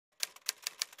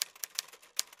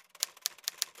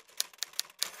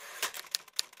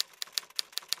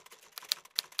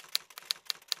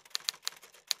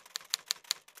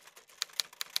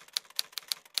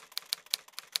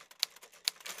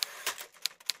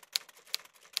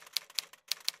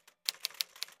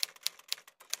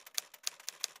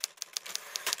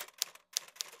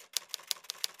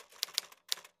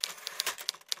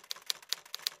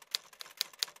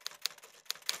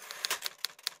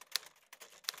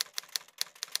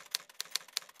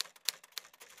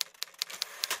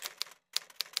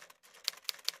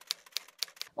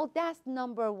Oh, that's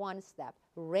number one step.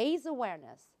 Raise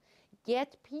awareness.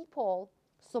 Get people,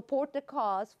 support the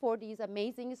cause for these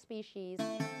amazing species.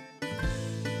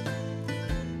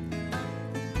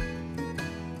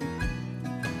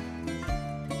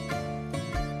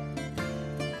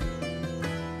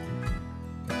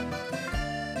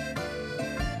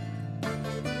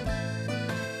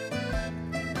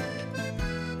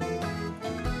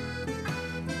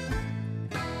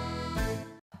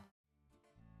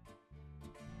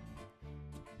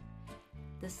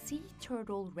 The Sea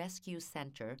Turtle Rescue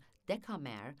Center,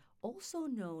 DEKAMER, also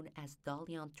known as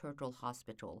Dalyan Turtle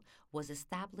Hospital, was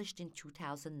established in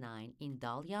 2009 in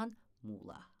Dalyan,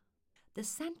 Muğla. The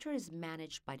center is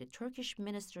managed by the Turkish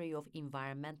Ministry of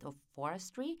Environment of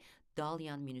Forestry,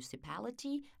 Dalyan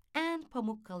Municipality, and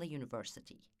Pamukkale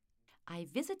University. I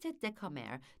visited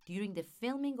DEKAMER during the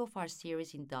filming of our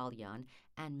series in Dalyan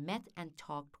and met and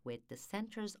talked with the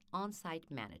center's on-site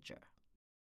manager.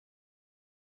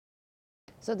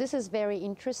 So this is very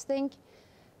interesting.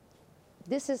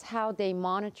 This is how they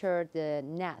monitor the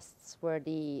nests where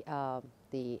the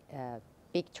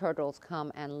big turtles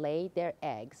come and lay their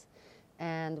eggs.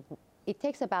 And it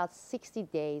takes about 60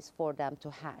 days for them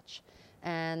to hatch.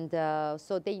 And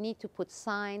so they need to put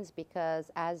signs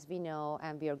because, as we know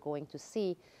and we are going to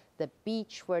see, the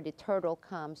beach where the turtle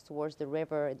comes towards the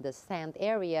river in the sand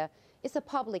area is a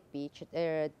public beach.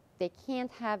 They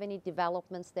can't have any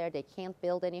developments there. They can't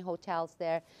build any hotels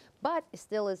there, but it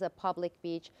still is a public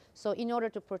beach. So in order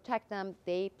to protect them,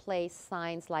 they place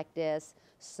signs like this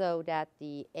so that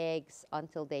the eggs,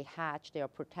 until they hatch, they are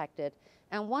protected.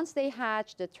 And once they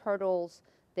hatch, the turtles,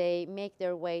 they make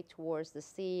their way towards the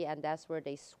sea, and that's where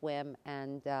they swim,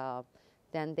 and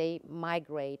then they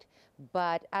migrate.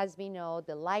 But as we know,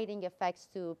 the lighting effects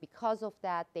too, because of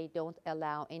that, they don't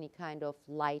allow any kind of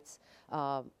lights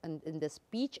in this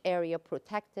beach area,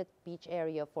 protected beach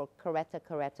area for Caretta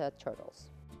Caretta turtles.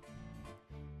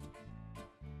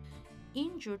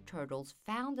 Injured turtles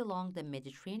found along the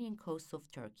Mediterranean coast of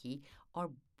Turkey are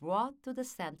brought to the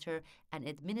center and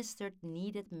administered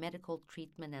needed medical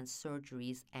treatment and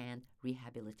surgeries and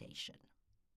rehabilitation.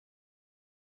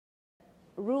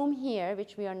 Room here,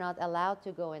 which we are not allowed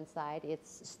to go inside,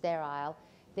 it's sterile.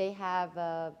 They have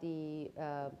the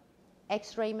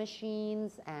x-ray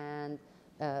machines, and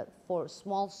for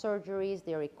small surgeries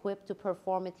they're equipped to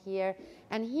perform it here.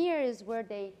 And here is where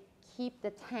they keep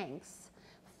the tanks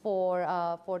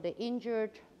for the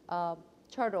injured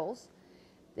turtles.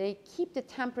 They keep the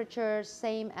temperature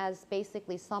same as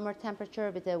basically summer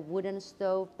temperature with a wooden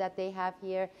stove that they have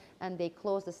here, and they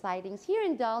close the sidings. Here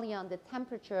in Dalyan, the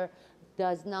temperature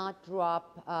does not drop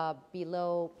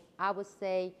below, I would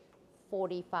say,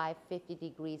 45, 50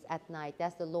 degrees at night.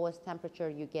 That's the lowest temperature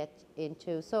you get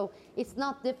into. So it's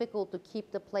not difficult to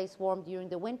keep the place warm during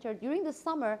the winter. During the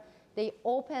summer, they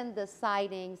open the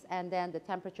sidings and then the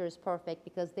temperature is perfect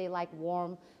because they like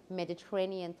warm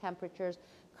Mediterranean temperatures.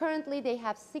 Currently, they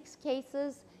have 6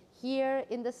 cases here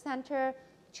in the center.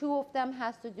 2 of them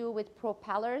has to do with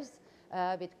propellers,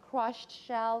 with crushed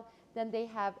shell. Then they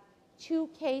have 2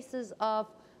 cases of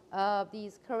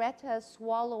these Caretta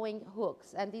swallowing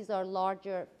hooks, and these are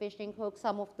larger fishing hooks.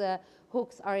 Some of the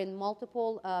hooks are in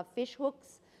multiple fish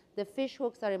hooks. The fish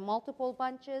hooks are in multiple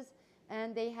bunches,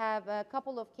 and they have a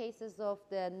couple of cases of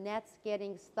the nets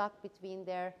getting stuck between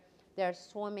their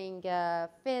swimming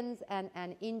fins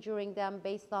and injuring them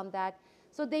based on that.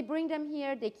 So they bring them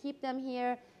here, they keep them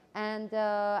here, and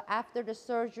after the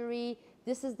surgery,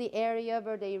 this is the area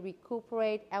where they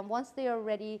recuperate, and once they are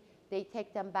ready, they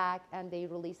take them back and they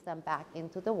release them back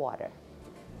into the water.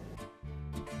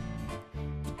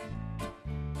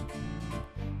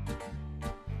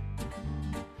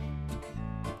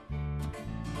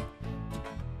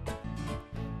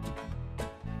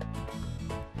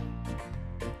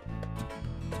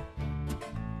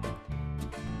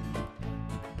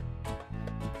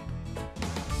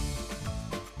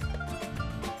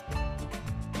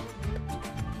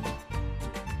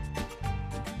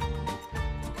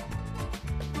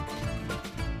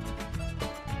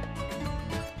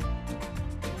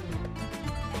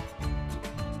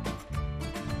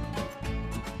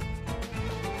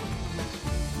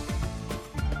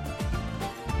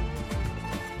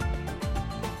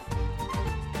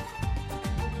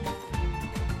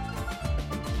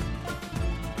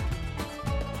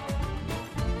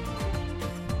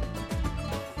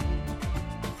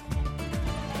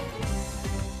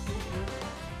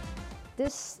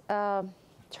 This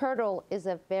turtle is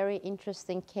a very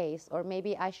interesting case, or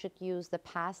maybe I should use the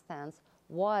past tense,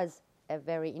 was a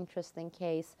very interesting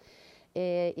case.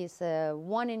 It's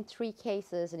 1 in 3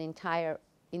 cases in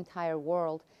entire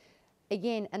world.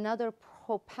 Again, another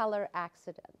propeller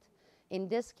accident. In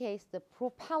this case, the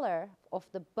propeller of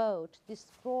the boat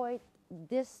destroyed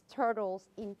this turtle's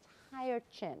entire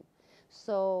chin.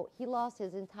 So he lost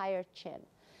his entire chin.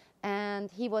 And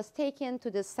he was taken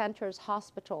to the center's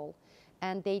hospital,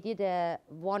 and they did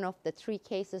one of the 3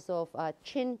 cases of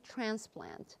chin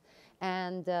transplant,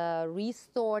 and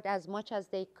restored as much as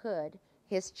they could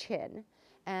his chin.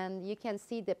 And you can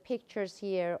see the pictures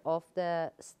here of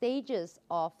the stages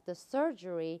of the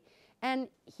surgery. And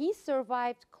he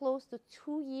survived close to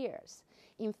 2 years.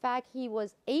 In fact, he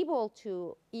was able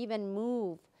to even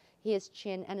move his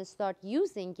chin and start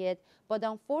using it. But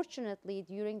unfortunately,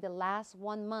 during the last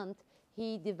 1 month,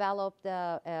 he developed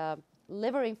a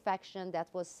liver infection that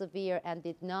was severe and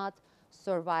did not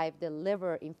survive the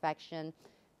liver infection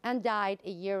and died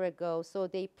a year ago. So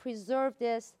they preserved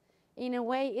this. In a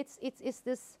way, it's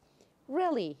this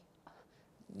really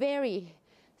very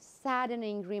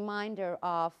saddening reminder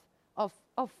of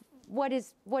what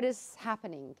is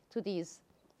happening to these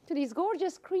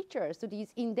gorgeous creatures, to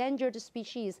these endangered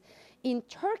species. In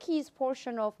Turkey's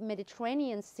portion of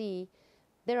Mediterranean Sea,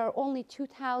 there are only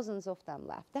 2,000 of them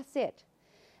left. That's it.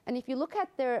 And if you look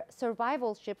at their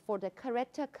survivalship for the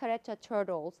Caretta Caretta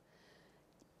turtles,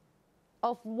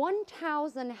 of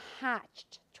 1,000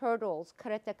 hatched turtles,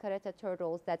 Caretta Caretta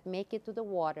turtles that make it to the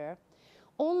water,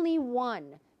 only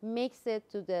 1 makes it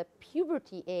to the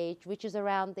puberty age, which is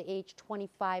around the age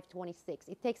 25, 26.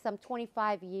 It takes them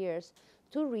 25 years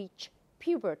to reach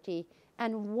puberty,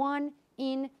 and 1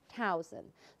 in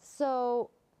 1,000.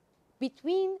 So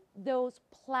between those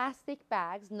plastic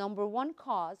bags, number 1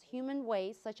 cause, human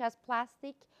waste, such as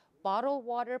plastic, bottled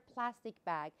water, plastic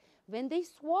bag, when they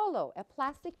swallow a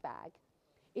plastic bag,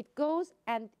 it goes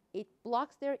and it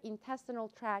blocks their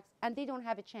intestinal tracts, and they don't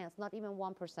have a chance, not even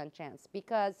 1% chance,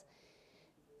 because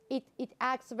it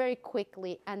acts very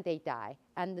quickly and they die.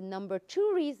 And the number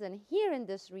 2 reason here in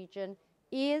this region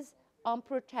is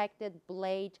unprotected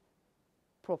blade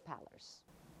propellers.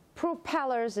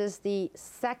 Propellers is the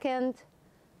 2nd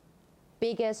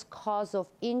biggest cause of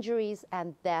injuries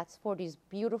and deaths for these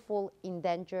beautiful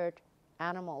endangered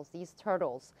animals, these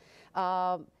turtles.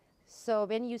 So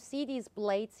when you see these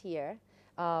blades here,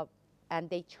 and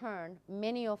they turn,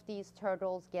 many of these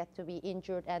turtles get to be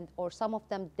injured, or some of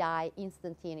them die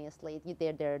instantaneously.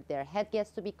 Their head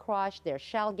gets to be crushed, their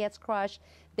shell gets crushed,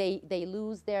 they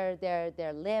lose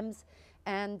their limbs,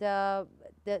 and the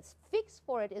fix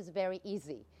for it is very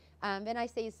easy. When I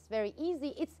say it's very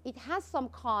easy, it has some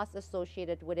cost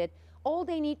associated with it. All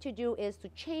they need to do is to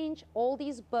change all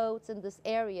these boats in this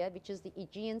area, which is the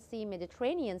Aegean Sea,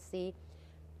 Mediterranean Sea,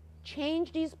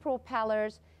 change these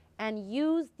propellers, and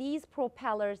use these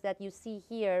propellers that you see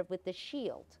here with the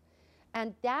shield.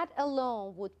 And that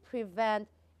alone would prevent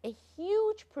a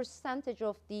huge percentage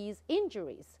of these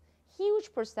injuries,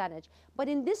 huge percentage. But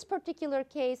in this particular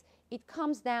case, it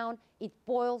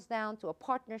boils down to a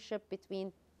partnership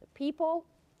between the people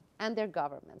and their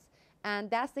governments.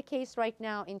 And that's the case right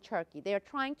now in Turkey. They are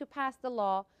trying to pass the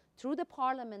law through the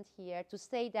parliament here to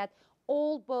say that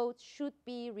all boats should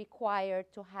be required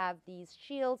to have these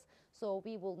shields, so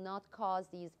we will not cause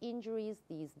these injuries,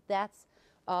 these deaths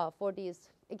for these,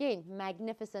 again,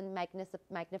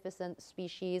 magnificent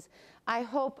species. I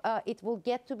hope it will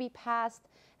get to be passed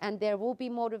and there will be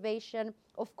motivation.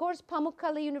 Of course,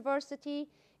 Pamukkale University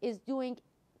is doing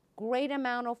great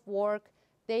amount of work.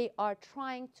 They are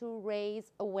trying to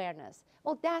raise awareness.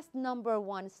 Well, that's number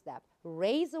 1 step.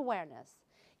 Raise awareness.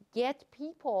 Get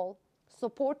people,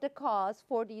 support the cause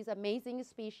for these amazing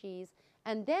species,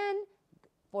 and then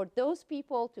for those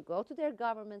people to go to their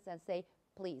governments and say,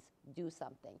 please do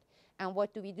something. And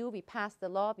what do? We pass the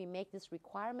law, we make this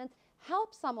requirement,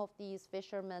 help some of these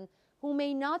fishermen who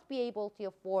may not be able to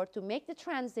afford to make the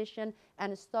transition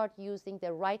and start using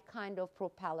the right kind of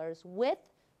propellers with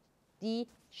the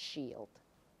shield.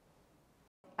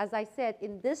 As I said,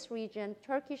 in this region,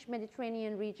 Turkish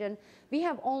Mediterranean region, we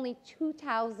have only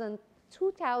 2,000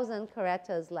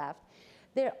 Carettas left.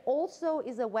 There also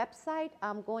is a website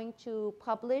I'm going to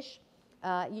publish.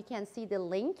 You can see the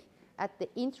link at the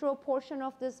intro portion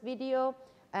of this video.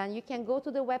 And you can go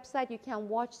to the website. You can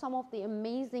watch some of the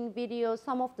amazing videos,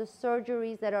 some of the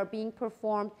surgeries that are being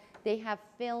performed. They have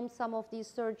filmed some of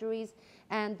these surgeries.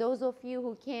 And those of you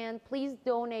who can, please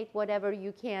donate whatever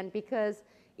you can, because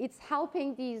it's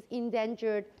helping these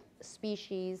endangered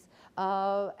species.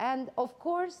 And of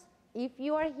course, if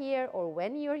you are here or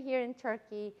when you're here in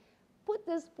Turkey, put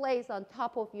this place on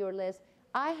top of your list.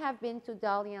 I have been to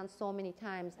Dalyan so many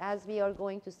times, as we are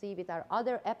going to see with our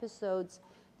other episodes.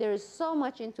 There is so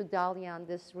much into Dalyan,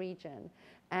 this region.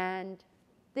 And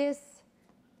this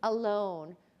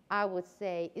alone, I would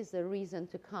say, is a reason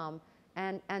to come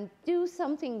and do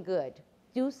something good.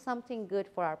 Do something good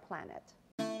for our planet.